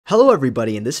Hello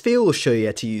everybody, in this video we'll show you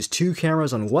how to use two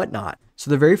cameras on Whatnot.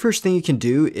 So the very first thing you can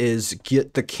do is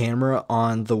get the camera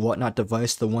on the Whatnot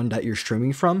device, the one that you're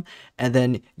streaming from, and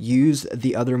then use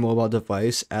the other mobile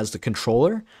device as the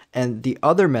controller. And the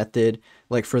other method,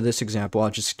 like for this example,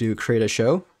 I'll just do create a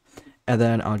show, and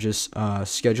then I'll just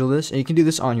schedule this. And you can do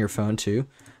this on your phone too.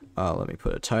 Let me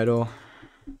put a title.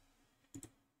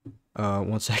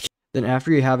 One second. Then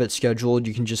after you have it scheduled,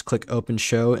 you can just click open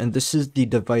show, and this is the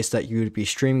device that you would be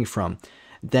streaming from.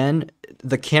 Then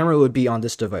the camera would be on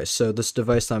this device, so this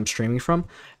device that I'm streaming from,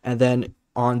 and then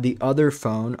on the other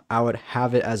phone, I would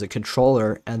have it as a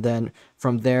controller, and then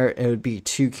from there, it would be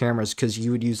two cameras because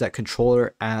you would use that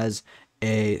controller as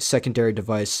a secondary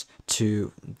device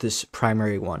to this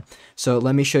primary one. So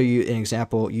let me show you an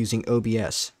example using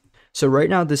OBS. So right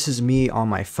now, this is me on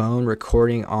my phone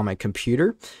recording on my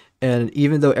computer. And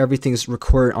even though everything's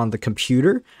recorded on the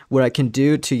computer, what I can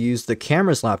do to use the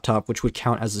camera's laptop, which would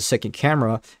count as the second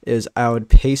camera, is I would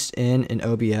paste in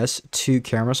OBS two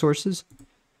camera sources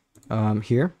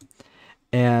here.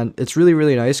 And it's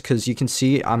really nice because you can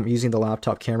see I'm using the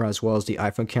laptop camera as well as the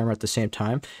iPhone camera at the same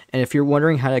time. And if you're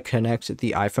wondering how to connect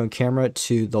the iPhone camera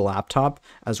to the laptop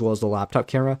as well as the laptop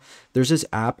camera, there's this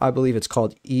app, I believe it's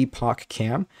called Epoch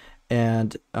Cam.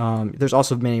 And there's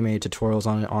also many tutorials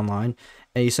on it online,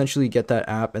 and you essentially get that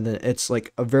app, and then it's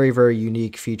like a very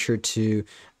unique feature to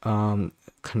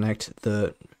connect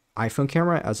the iPhone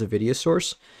camera as a video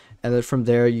source. And then from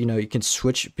there, you can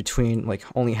switch between like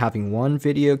only having one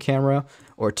video camera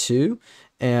or two,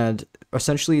 and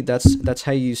essentially that's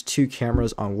how you use two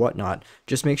cameras on Whatnot.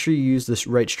 Just make sure you use this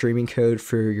right streaming code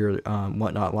for your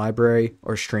Whatnot library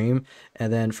or stream,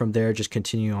 and then from there just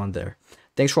continue on there.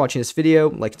 Thanks for watching this video.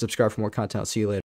 Like and subscribe for more content. I'll see you later.